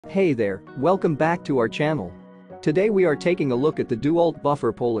Hey there, welcome back to our channel. Today we are taking a look at the DEWALT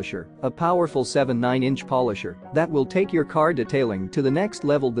buffer polisher, a powerful 7/9-inch polisher that will take your car detailing to the next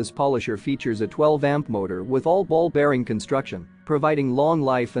level. This polisher features a 12-amp motor with all ball bearing construction, providing long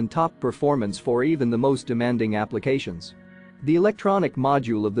life and top performance for even the most demanding applications. The electronic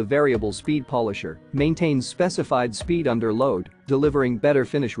module of the variable speed polisher maintains specified speed under load, delivering better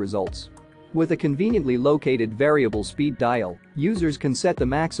finish results. With a conveniently located variable speed dial, users can set the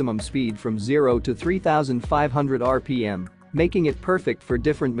maximum speed from 0 to 3,500 RPM, making it perfect for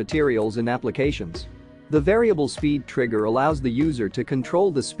different materials and applications. The variable speed trigger allows the user to control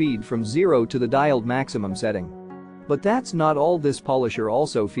the speed from 0 to the dialed maximum setting. But that's not all. This polisher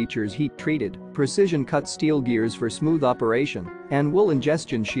also features heat-treated, precision-cut steel gears for smooth operation and wool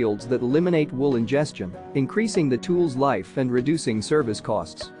ingestion shields that eliminate wool ingestion, increasing the tool's life and reducing service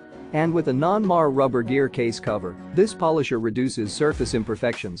costs. And with a non-mar rubber gear case cover, this polisher reduces surface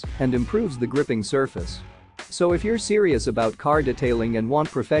imperfections and improves the gripping surface. So if you're serious about car detailing and want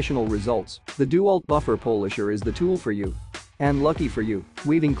professional results, the DEWALT buffer polisher is the tool for you. And lucky for you,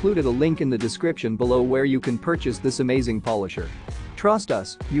 we've included a link in the description below where you can purchase this amazing polisher. Trust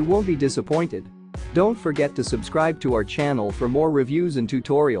us, you won't be disappointed. Don't forget to subscribe to our channel for more reviews and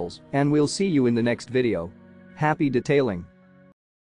tutorials, and we'll see you in the next video. Happy detailing!